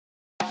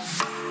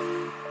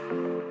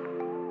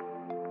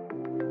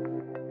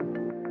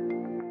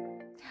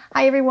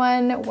Hi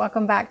everyone,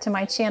 welcome back to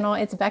my channel.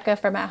 It's Becca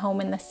from At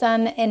Home in the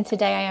Sun, and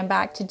today I am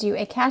back to do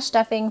a cash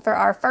stuffing for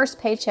our first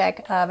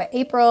paycheck of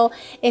April.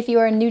 If you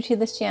are new to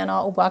this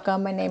channel,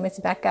 welcome. My name is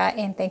Becca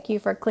and thank you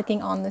for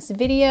clicking on this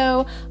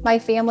video. My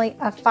family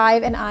of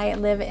 5 and I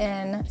live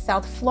in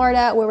South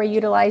Florida, where we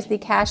utilize the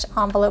cash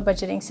envelope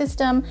budgeting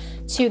system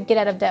to get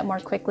out of debt more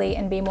quickly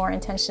and be more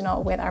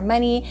intentional with our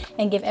money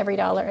and give every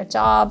dollar a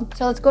job.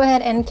 So let's go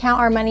ahead and count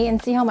our money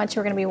and see how much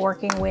we're going to be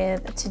working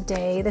with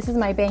today. This is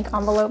my bank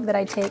envelope that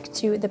I take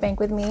to the bank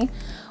with me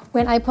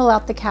when I pull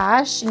out the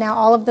cash. Now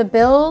all of the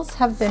bills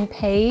have been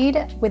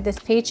paid with this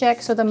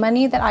paycheck, so the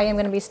money that I am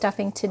going to be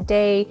stuffing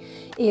today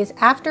is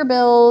after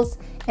bills,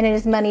 and it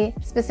is money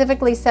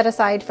specifically set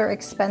aside for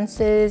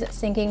expenses,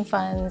 sinking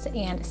funds,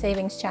 and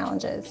savings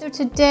challenges. So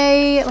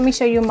today, let me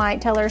show you my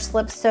teller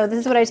slips. So this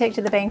is what I take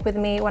to the bank with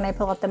me when I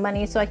pull out the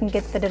money so I can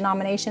get the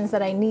denominations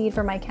that I need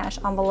for my cash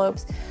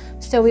envelopes.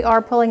 So we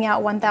are pulling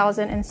out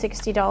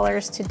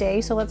 $1,060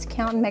 today. So let's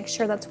count and make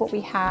sure that's what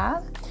we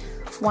have.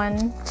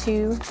 1,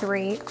 2,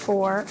 3,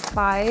 4,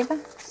 5,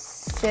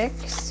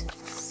 6,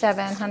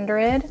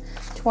 700,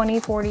 20,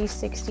 40,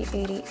 60,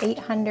 80,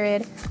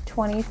 800,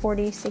 20,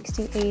 40,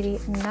 60, 80,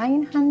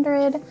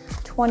 900,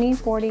 20,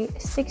 40,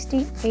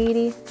 60,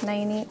 80,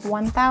 90,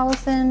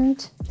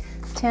 1,000,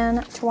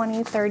 10,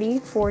 20, 30,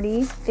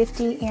 40,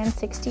 50, and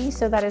 60.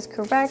 So that is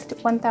correct.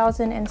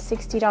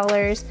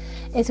 $1,060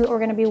 is what we're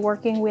going to be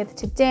working with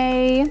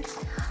today.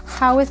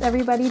 How is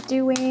everybody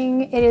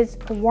doing? It is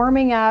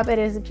warming up. It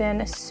has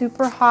been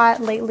super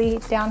hot lately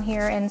down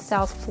here in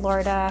South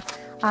Florida.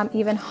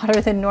 Even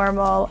hotter than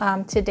normal.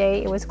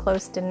 Today it was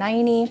close to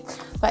 90,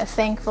 but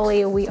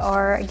thankfully we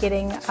are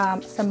getting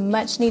some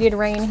much needed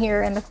rain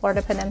here in the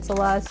Florida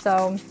Peninsula.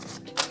 So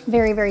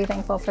very, very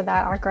thankful for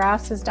that. Our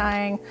grass is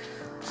dying.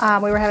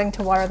 We were having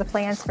to water the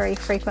plants very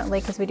frequently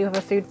because we do have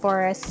a food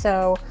forest.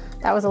 So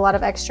that was a lot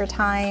of extra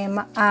time.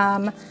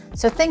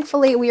 So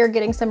thankfully we are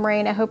getting some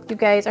rain. I hope you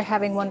guys are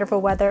having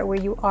wonderful weather where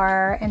you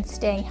are and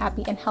staying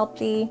happy and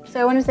healthy. So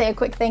I want to say a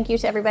quick thank you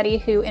to everybody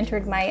who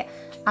entered my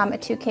a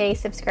 2K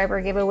subscriber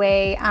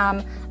giveaway.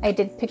 I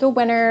did pick a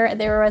winner.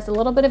 There was a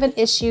little bit of an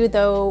issue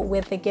though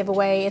with the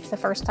giveaway. It's the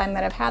first time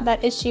that I've had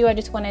that issue. I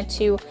just wanted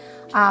to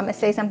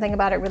say something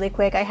about it really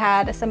quick. I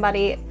had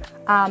somebody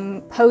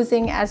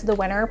posing as the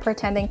winner,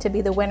 pretending to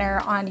be the winner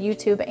on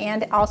YouTube,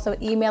 and also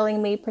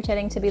emailing me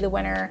pretending to be the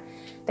winner.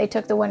 They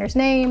took the winner's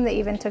name. They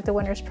even took the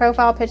winner's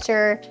profile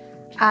picture.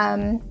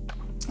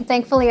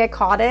 Thankfully I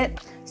caught it.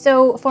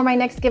 So for my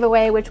next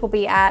giveaway, which will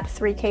be at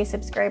 3K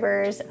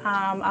subscribers,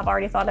 I've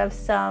already thought of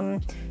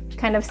some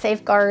kind of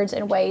safeguards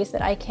and ways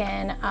that I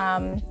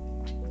can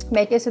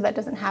make it so that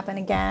doesn't happen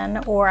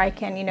again, or I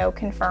can, you know,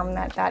 confirm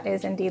that that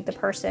is indeed the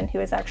person who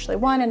has actually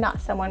won and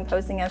not someone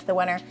posing as the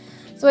winner.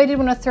 So I did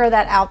want to throw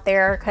that out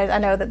there because I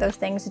know that those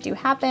things do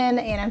happen,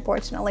 and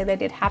unfortunately they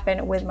did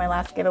happen with my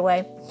last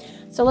giveaway.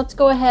 So let's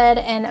go ahead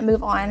and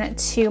move on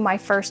to my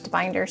first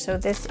binder. So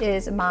this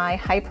is my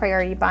high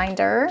priority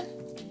binder.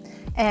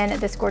 And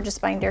this gorgeous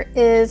binder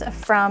is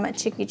from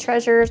Chicky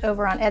Treasures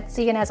over on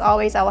Etsy. And as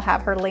always, I will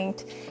have her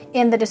linked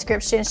in the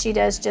description. She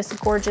does just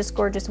gorgeous,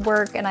 gorgeous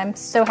work. And I'm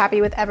so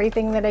happy with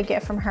everything that I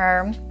get from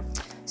her.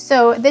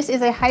 So this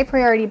is a high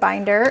priority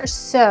binder.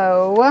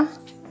 So,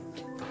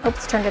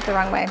 oops, turned it the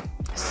wrong way.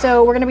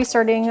 So we're going to be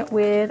starting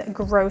with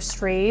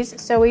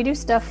groceries. So we do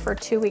stuff for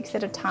 2 weeks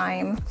at a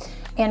time.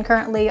 And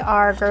currently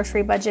our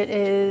grocery budget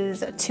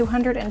is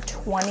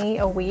 $220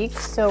 a week.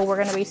 So we're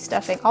going to be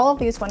stuffing all of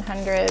these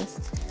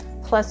 100s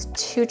plus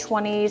 2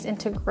 20s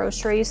into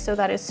groceries. So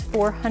that is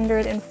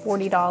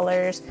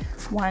 $440.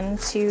 1,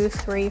 2,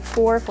 3,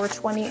 4,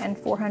 $420 and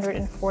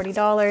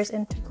 $440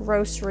 into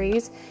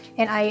groceries.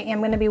 And I am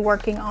going to be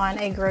working on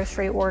a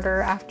grocery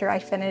order after I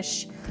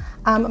finish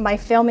my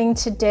filming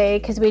today,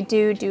 because we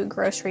do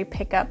grocery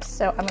pickups.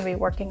 So I'm going to be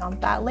working on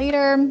that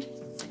later.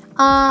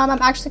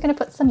 I'm actually going to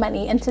put some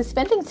money into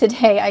spending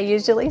today. I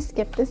usually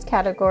skip this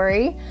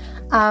category.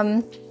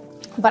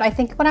 But I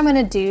think what I'm going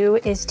to do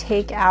is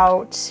take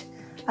out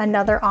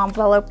another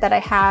envelope that I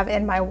have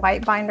in my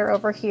white binder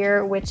over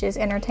here, which is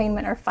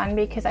entertainment or fun,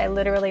 because I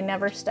literally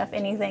never stuff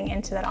anything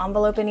into that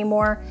envelope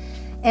anymore,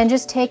 and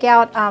just take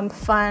out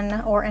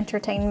fun or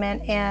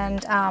entertainment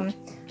and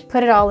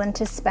put it all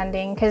into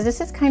spending, because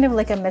this is kind of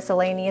like a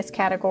miscellaneous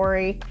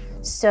category.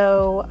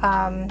 So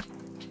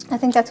I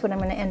think that's what I'm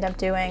going to end up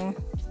doing.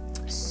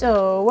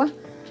 So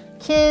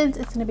kids,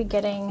 it's going to be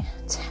getting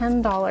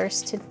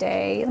 $10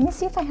 today. Let me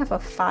see if I have a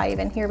 5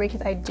 in here,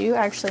 because I do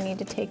actually need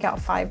to take out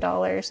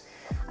 $5.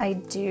 I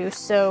do.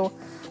 So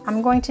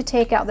I'm going to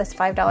take out this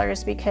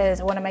 $5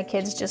 because one of my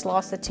kids just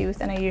lost a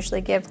tooth, and I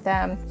usually give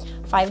them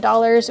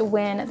 $5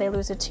 when they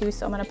lose a tooth.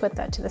 So I'm going to put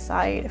that to the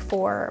side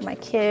for my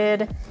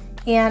kid.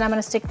 And I'm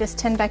going to stick this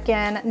 10 back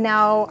in.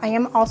 Now I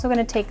am also going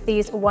to take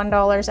these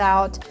 $1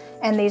 out,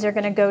 and these are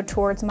going to go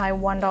towards my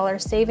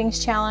 $1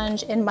 savings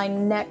challenge in my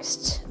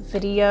next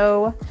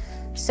video.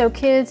 So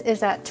kids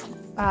is at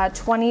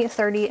 $20,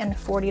 $30, and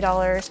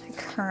 $40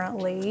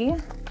 currently.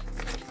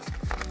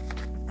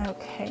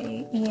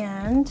 Okay,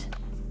 and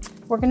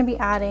we're gonna be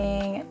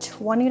adding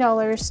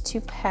 $20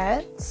 to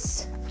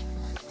pets.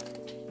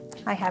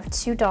 I have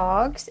 2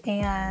 dogs,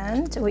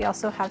 and we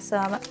also have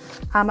some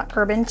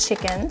urban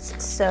chickens.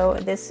 So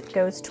this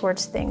goes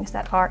towards things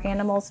that our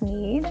animals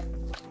need.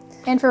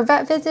 And for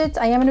vet visits,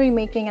 I am gonna be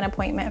making an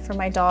appointment for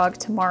my dog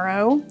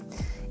tomorrow.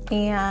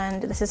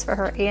 And this is for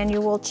her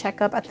annual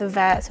checkup at the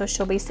vet. So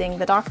she'll be seeing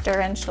the doctor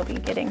and she'll be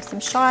getting some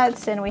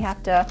shots, and we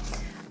have to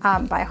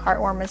buy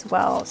heartworm as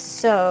well.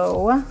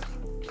 So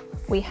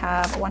we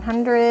have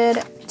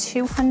 100,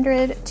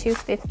 200,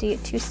 250,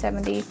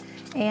 270,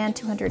 and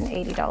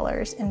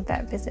 $280 in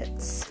vet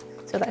visits.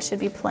 So that should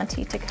be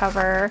plenty to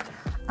cover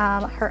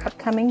her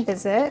upcoming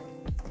visit.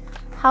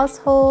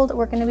 Household,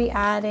 we're gonna be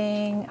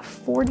adding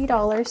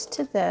 $40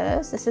 to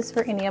this. This is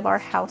for any of our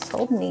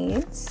household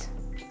needs.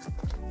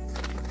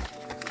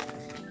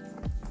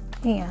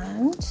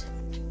 And,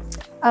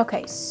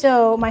 okay,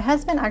 so my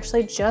husband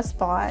actually just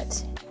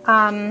bought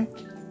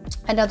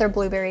another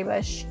blueberry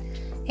bush.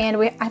 And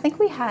I think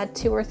we had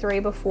 2 or 3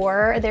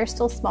 before. They're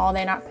still small,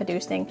 they're not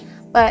producing,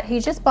 but he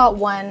just bought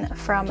one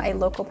from a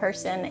local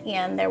person,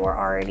 and there were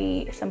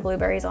already some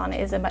blueberries on it.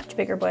 It's a much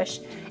bigger bush.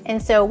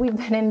 And so we've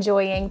been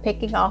enjoying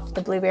picking off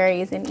the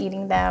blueberries and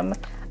eating them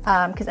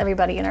because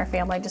everybody in our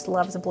family just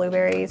loves the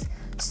blueberries.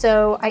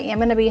 So I am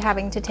gonna be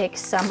having to take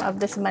some of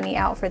this money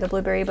out for the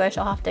blueberry bush.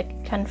 I'll have to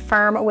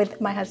confirm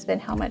with my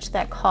husband how much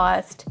that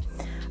cost.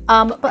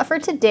 But for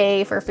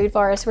today, for Food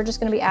Forest, we're just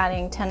gonna be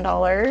adding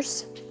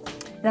 $10.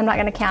 And I'm not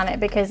gonna count it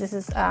because this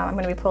is, I'm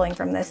gonna be pulling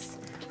from this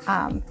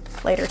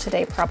later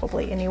today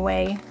probably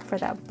anyway for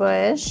that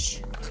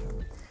bush.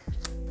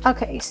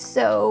 Okay,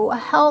 so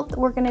health,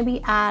 we're gonna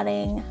be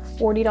adding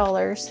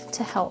 $40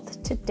 to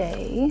health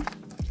today.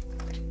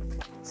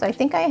 So I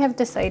think I have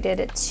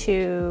decided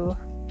to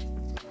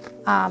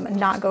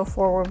not go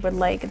forward with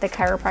like the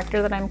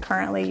chiropractor that I'm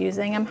currently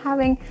using. I'm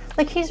having,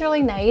 like, he's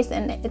really nice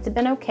and it's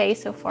been okay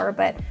so far,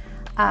 but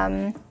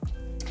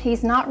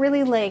he's not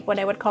really like what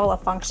I would call a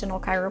functional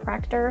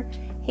chiropractor.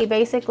 He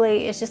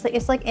basically is just like,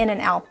 it's like in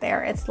and out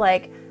there. It's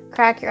like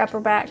crack your upper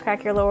back,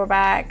 crack your lower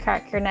back,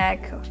 crack your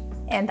neck,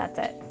 and that's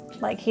it.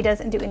 Like, he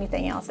doesn't do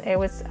anything else. I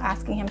was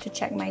asking him to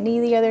check my knee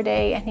the other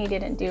day and he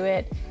didn't do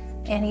it.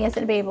 And he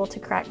hasn't been able to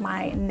crack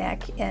my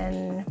neck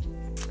in,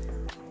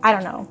 I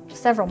don't know,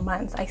 several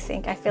months, I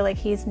think. I feel like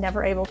he's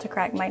never able to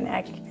crack my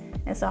neck.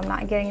 And so I'm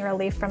not getting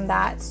relief from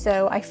that.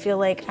 So I feel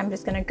like I'm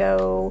just gonna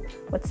go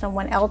with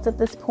someone else at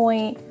this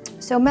point.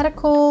 So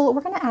medical,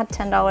 we're gonna add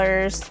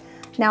 $10.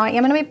 Now I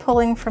am gonna be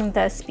pulling from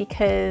this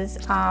because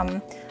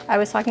I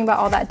was talking about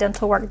all that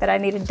dental work that I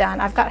needed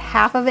done. I've got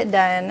half of it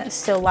done.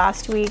 So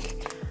last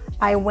week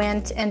I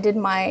went and did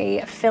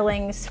my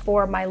fillings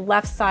for my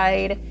left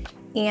side,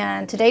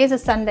 and today is a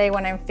Sunday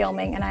when I'm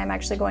filming, and I'm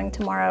actually going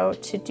tomorrow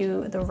to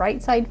do the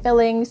right side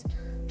fillings.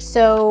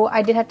 So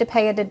I did have to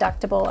pay a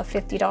deductible of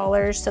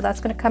 $50. So that's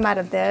gonna come out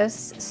of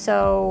this.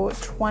 So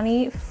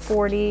 20,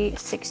 40,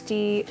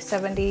 60,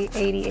 70,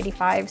 80,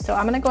 85. So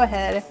I'm gonna go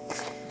ahead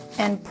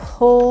and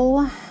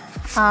pull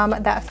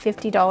that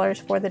 $50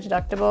 for the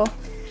deductible.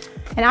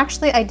 And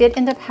actually I did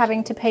end up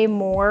having to pay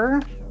more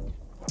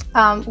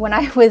when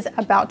I was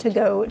about to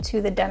go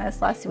to the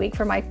dentist last week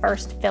for my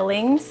first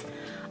fillings.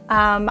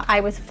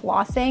 I was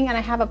flossing and I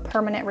have a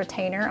permanent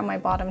retainer on my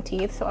bottom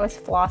teeth. So I was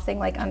flossing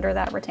like under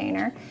that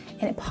retainer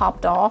and it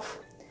popped off.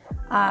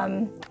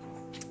 And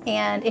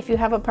if you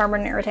have a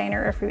permanent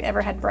retainer, or if you've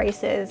ever had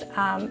braces,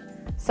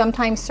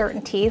 sometimes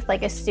certain teeth,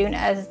 like as soon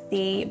as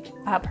the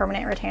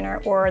permanent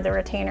retainer or the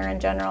retainer in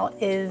general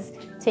is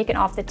taken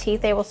off the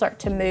teeth, they will start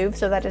to move.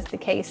 So that is the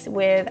case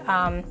with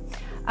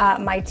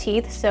my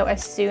teeth. So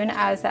as soon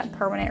as that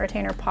permanent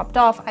retainer popped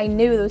off, I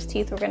knew those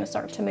teeth were going to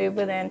start to move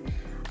within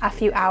a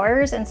few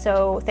hours. And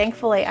so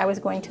thankfully I was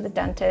going to the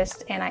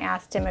dentist and I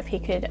asked him if he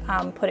could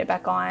put it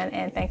back on,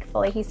 and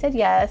thankfully he said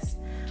yes.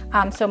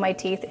 So my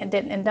teeth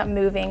didn't end up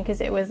moving because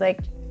it was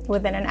like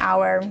within an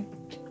hour.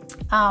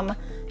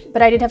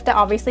 But I did have to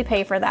obviously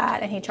pay for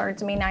that, and he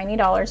charged me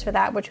 $90 for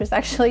that, which was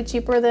actually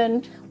cheaper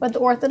than what the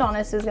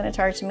orthodontist was going to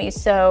charge me.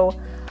 So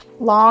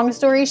long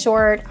story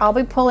short, I'll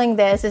be pulling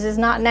this. This is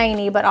not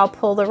 90, but I'll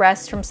pull the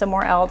rest from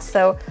somewhere else.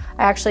 So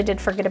I actually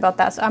did forget about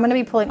that. So I'm going to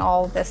be pulling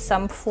all of this,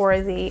 some for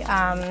the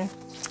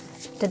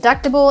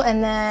deductible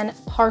and then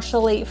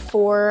partially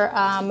for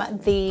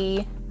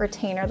the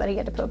retainer that he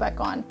had to put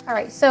back on. All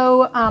right,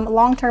 so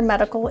long-term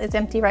medical is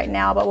empty right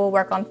now, but we'll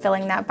work on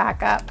filling that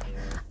back up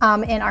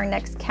in our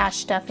next cash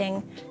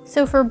stuffing.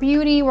 So for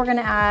beauty, we're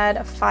gonna add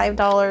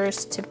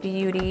 $5 to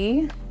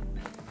beauty.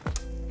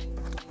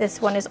 This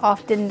one is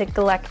often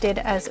neglected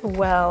as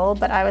well,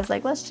 but I was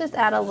like, let's just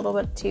add a little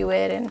bit to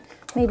it and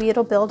maybe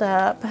it'll build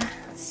up.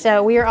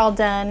 So we are all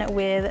done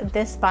with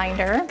this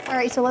binder. All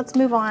right, so let's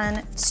move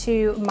on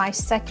to my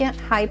second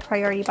high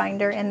priority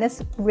binder. And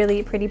this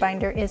really pretty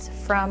binder is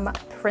from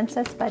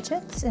Princess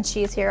Budgets, and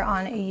she's here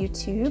on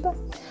YouTube.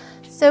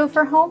 So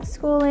for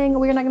homeschooling,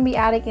 we're not gonna be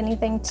adding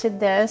anything to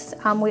this.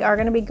 We are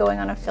gonna be going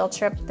on a field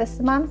trip this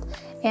month,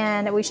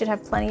 and we should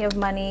have plenty of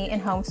money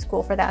in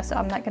homeschool for that, so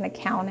I'm not gonna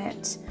count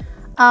it.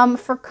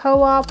 For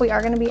co-op, we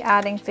are going to be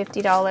adding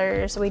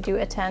 $50. We do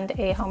attend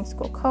a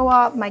homeschool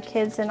co-op, my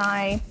kids and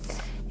I,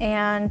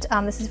 and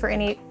this is for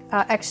any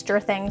extra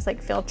things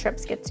like field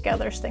trips,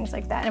 get-togethers, things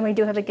like that. And we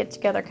do have a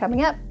get-together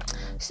coming up.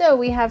 So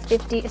we have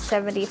 $50,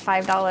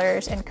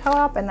 $75 in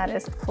co-op, and that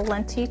is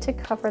plenty to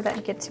cover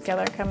that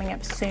get-together coming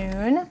up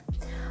soon.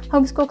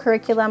 Homeschool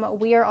curriculum,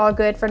 we are all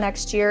good for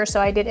next year. So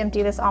I did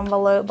empty this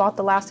envelope, bought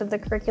the last of the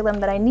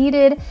curriculum that I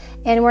needed,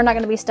 and we're not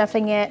going to be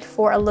stuffing it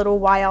for a little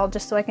while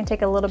just so I can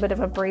take a little bit of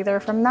a breather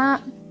from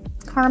that.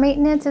 Car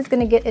maintenance is going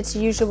to get its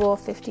usual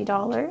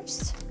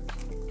 $50.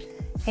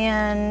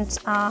 And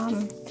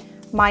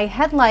my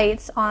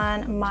headlights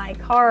on my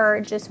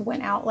car just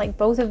went out, like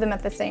both of them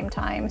at the same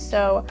time.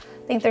 So I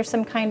think there's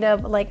some kind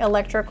of like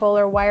electrical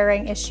or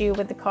wiring issue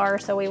with the car.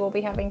 So we will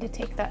be having to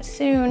take that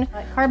soon.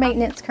 Car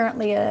maintenance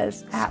currently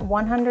is at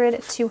 $100,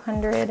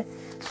 $200,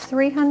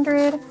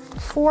 $300,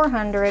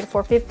 $400,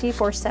 $450,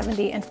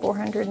 $470, and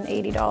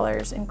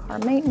 $480 in car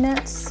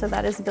maintenance. So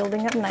that is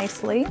building up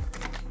nicely.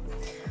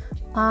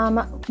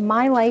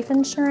 My life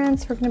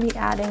insurance, we're going to be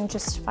adding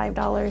just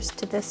 $5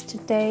 to this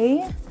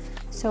today.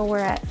 So we're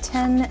at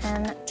 $10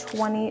 and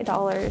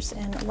 $20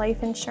 in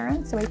life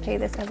insurance, and we pay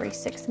this every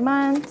 6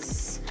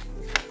 months.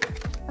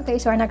 Okay,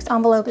 so our next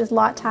envelope is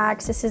lot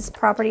tax. This is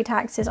property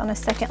taxes on a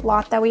second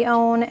lot that we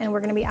own, and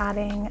we're going to be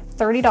adding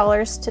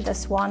 $30 to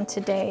this one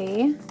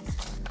today.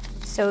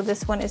 So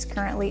this one is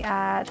currently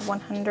at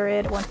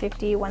 $100,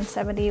 $150,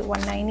 $170,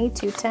 $190,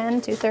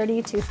 $210,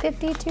 $230,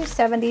 $250,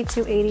 $270,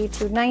 $280,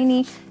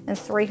 $290, and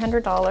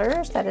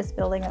 $300. That is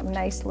building up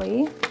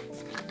nicely.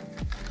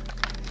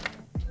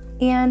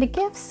 And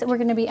gifts, we're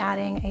going to be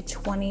adding a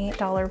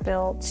 $20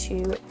 bill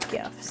to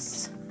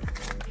gifts.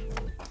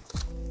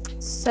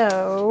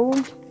 So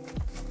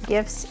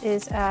gifts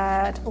is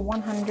at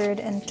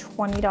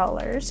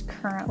 $120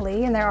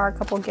 currently, and there are a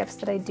couple gifts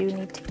that I do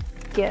need to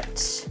get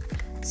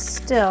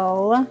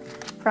still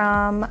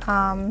from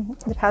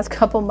the past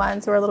couple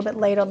months. We're a little bit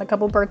late on a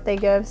couple birthday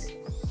gifts.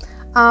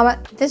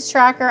 This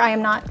tracker I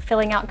am not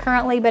filling out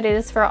currently, but it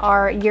is for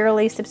our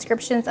yearly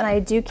subscriptions, and I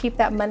do keep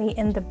that money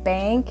in the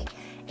bank.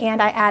 And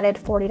I added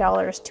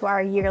 $40 to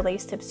our yearly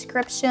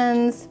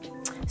subscriptions.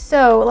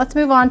 So let's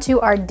move on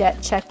to our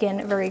debt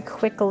check-in very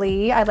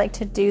quickly. I like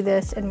to do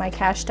this in my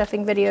cash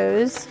stuffing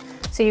videos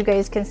so you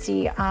guys can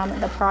see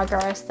the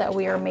progress that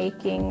we are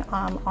making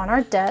on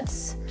our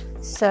debts.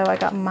 So I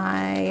got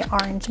my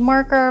orange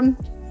marker.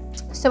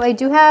 So we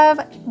do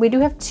have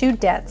 2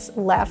 debts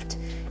left,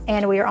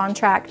 and we are on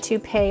track to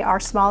pay our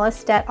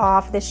smallest debt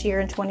off this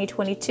year in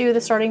 2022, the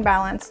starting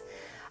balance.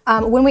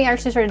 When we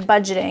actually started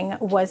budgeting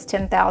was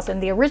 $10,000.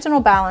 The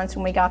original balance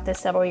when we got this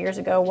several years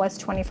ago was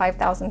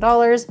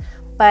 $25,000,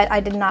 but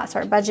I did not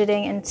start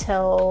budgeting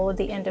until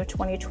the end of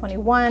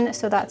 2021.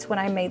 So that's when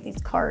I made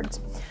these cards.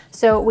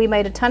 So we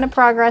made a ton of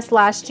progress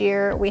last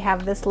year. We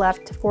have this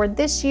left for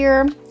this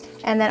year.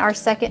 And then our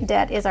second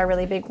debt is our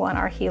really big one,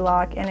 our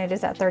HELOC, and it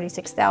is at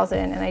 $36,000.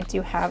 And I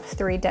do have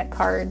 3 debt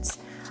cards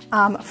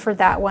for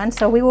that one.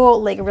 So we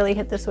will like really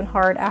hit this one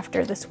hard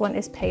after this one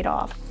is paid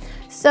off.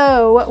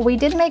 So we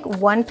did make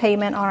one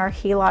payment on our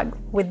HELOC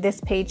with this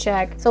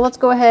paycheck. So let's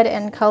go ahead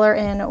and color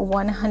in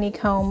one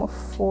honeycomb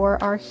for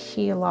our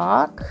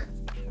HELOC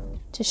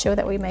to show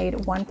that we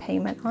made one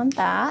payment on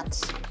that.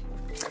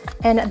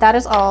 And that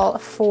is all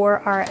for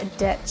our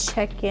debt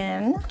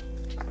check-in.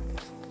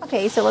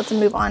 Okay, so let's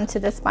move on to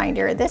this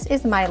binder. This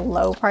is my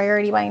low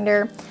priority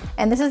binder.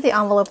 And this is the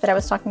envelope that I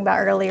was talking about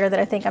earlier that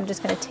I think I'm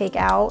just gonna take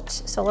out.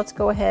 So let's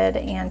go ahead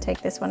and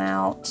take this one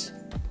out.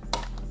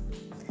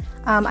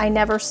 I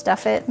never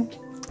stuff it,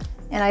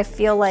 and I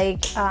feel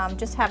like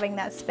just having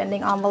that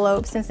spending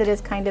envelope, since it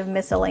is kind of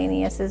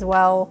miscellaneous as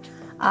well,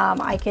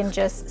 I can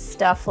just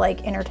stuff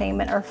like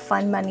entertainment or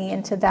fun money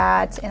into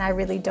that, and I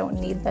really don't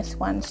need this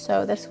one.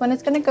 So this one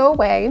is going to go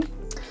away.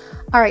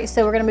 All right,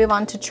 so we're going to move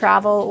on to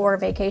travel or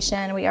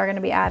vacation. We are going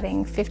to be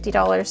adding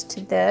 $50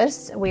 to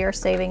this. We are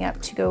saving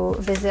up to go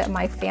visit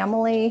my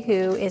family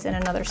who is in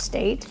another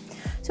state.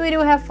 So we do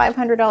have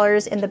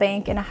 $500 in the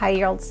bank in a high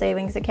yield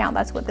savings account.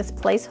 That's what this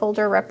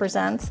placeholder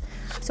represents.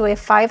 So we have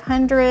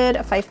 $500,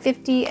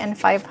 $550, and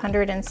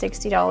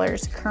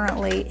 $560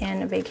 currently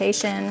in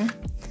vacation.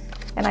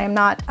 And I am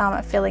not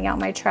filling out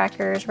my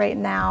trackers right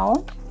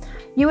now.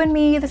 You and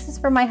me, this is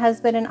for my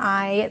husband and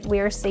I. We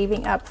are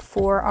saving up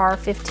for our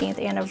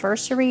 15th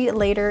anniversary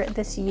later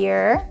this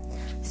year.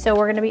 So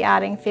we're gonna be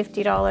adding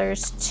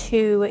 $50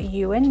 to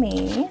you and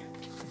me.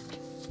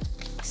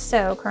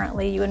 So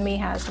currently you and me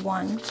has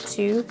 1,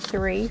 2,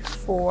 3,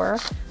 4,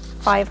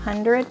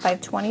 500,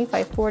 520,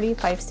 540,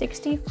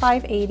 560,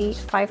 580,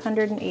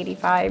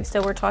 585.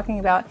 So we're talking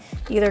about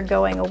either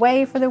going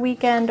away for the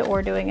weekend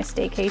or doing a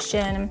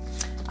staycation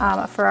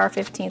for our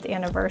 15th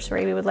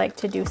anniversary. We would like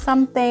to do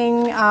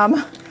something.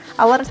 A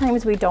lot of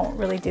times we don't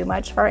really do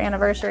much for our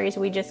anniversaries.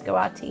 We just go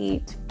out to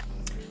eat.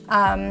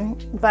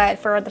 But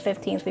for the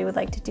 15th, we would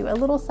like to do a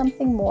little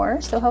something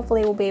more. So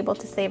hopefully we'll be able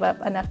to save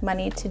up enough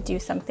money to do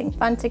something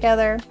fun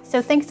together.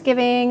 So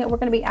Thanksgiving, we're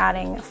gonna be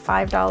adding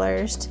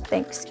 $5 to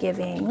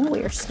Thanksgiving.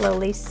 We are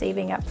slowly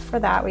saving up for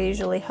that. We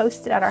usually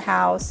host it at our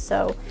house,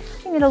 so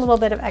we need a little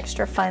bit of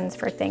extra funds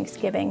for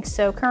Thanksgiving.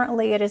 So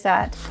currently it is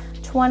at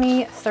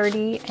 $20,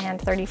 $30,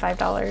 and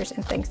 $35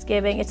 in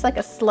Thanksgiving. It's like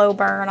a slow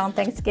burn on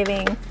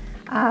Thanksgiving.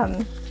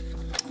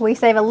 We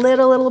save a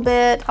little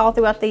bit all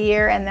throughout the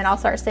year, and then I'll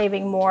start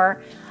saving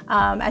more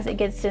as it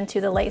gets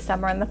into the late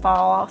summer and the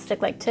fall. I'll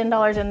stick like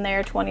 $10 in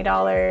there,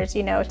 $20,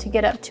 you know, to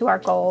get up to our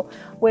goal,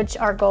 which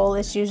our goal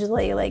is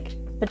usually like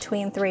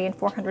between $300 and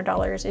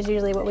 $400 is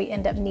usually what we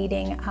end up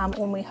needing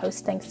when we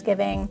host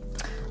Thanksgiving.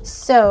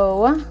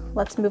 So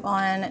let's move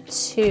on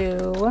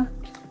to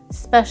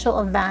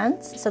special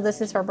events. So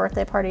this is for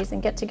birthday parties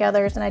and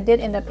get-togethers, and I did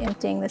end up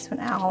emptying this one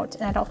out,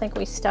 and I don't think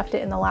we stuffed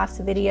it in the last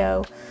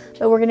video,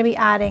 but we're going to be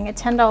adding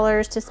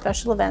 $10 to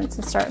special events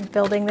and start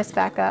building this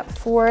back up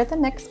for the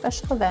next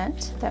special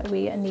event that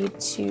we need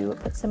to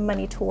put some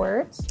money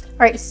towards. All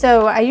right,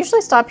 so I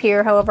usually stop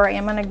here. However, I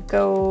am going to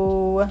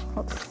go,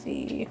 let's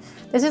see,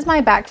 this is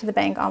my back to the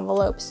bank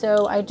envelope,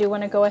 so I do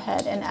want to go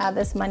ahead and add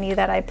this money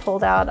that I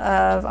pulled out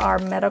of our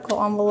medical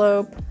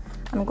envelope.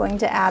 I'm going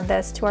to add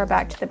this to our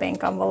back to the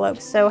bank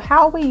envelope. So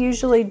how we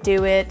usually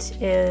do it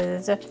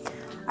is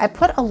I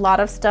put a lot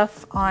of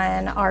stuff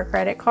on our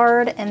credit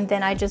card, and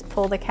then I just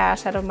pull the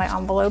cash out of my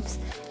envelopes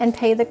and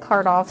pay the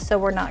card off, so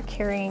we're not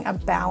carrying a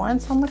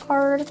balance on the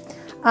card.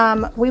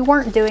 We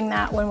weren't doing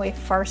that when we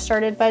first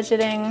started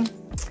budgeting.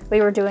 We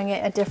were doing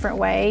it a different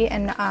way,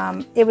 and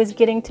it was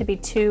getting to be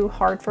too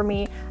hard for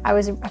me. I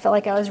felt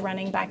like I was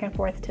running back and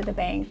forth to the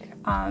bank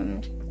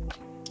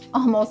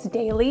almost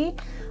daily,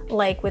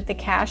 like with the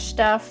cash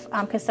stuff,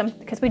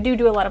 because we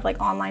do a lot of like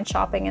online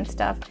shopping and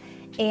stuff,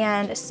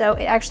 and so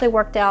it actually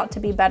worked out to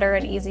be better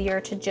and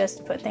easier to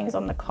just put things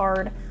on the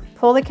card,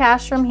 pull the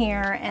cash from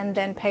here, and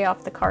then pay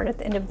off the card at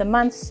the end of the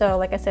month. So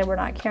like I said, we're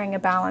not carrying a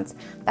balance.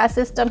 That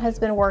system has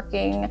been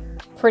working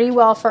pretty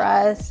well for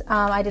us.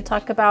 I did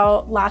talk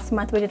about last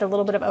month we did a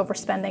little bit of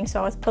overspending,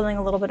 so I was pulling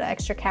a little bit of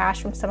extra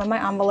cash from some of my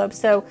envelopes.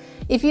 So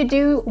if you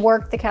do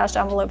work the cash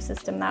envelope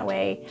system that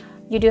way,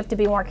 you do have to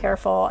be more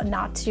careful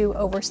not to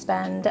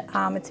overspend.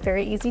 It's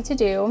very easy to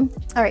do.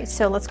 All right,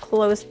 so let's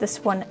close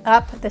this one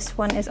up. This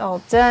one is all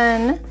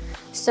done.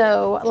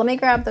 So let me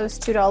grab those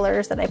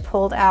 $2 that I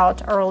pulled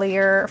out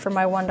earlier for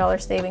my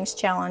 $1 savings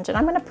challenge, and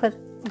I'm gonna put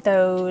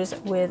those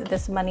with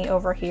this money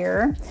over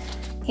here.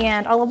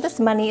 And all of this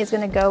money is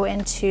going to go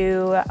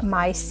into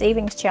my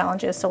savings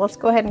challenges. So let's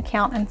go ahead and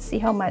count and see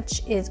how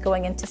much is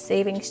going into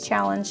savings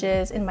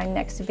challenges in my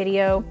next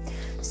video.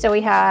 So we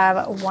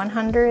have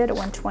 100,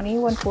 120,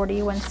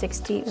 140,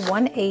 160,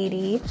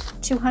 180,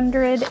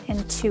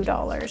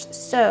 $202.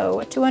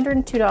 So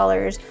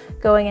 $202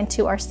 going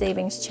into our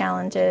savings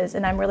challenges.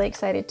 And I'm really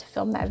excited to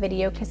film that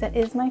video because that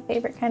is my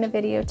favorite kind of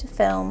video to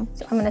film.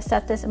 So I'm going to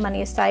set this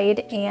money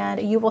aside,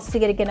 and you will see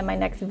it again in my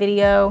next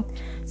video.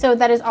 So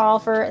that is all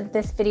for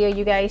this video,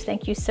 you guys.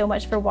 Thank you so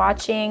much for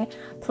watching.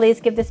 Please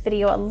give this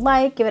video a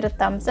like, give it a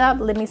thumbs up,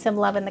 leave me some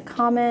love in the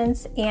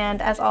comments,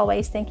 and as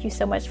always, thank you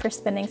so much for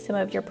spending some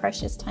of your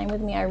precious time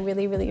with me. I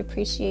really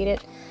appreciate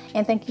it,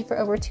 and thank you for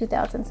over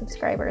 2,000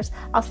 subscribers.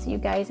 I'll see you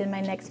guys in my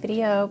next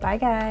video. Bye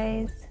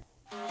guys.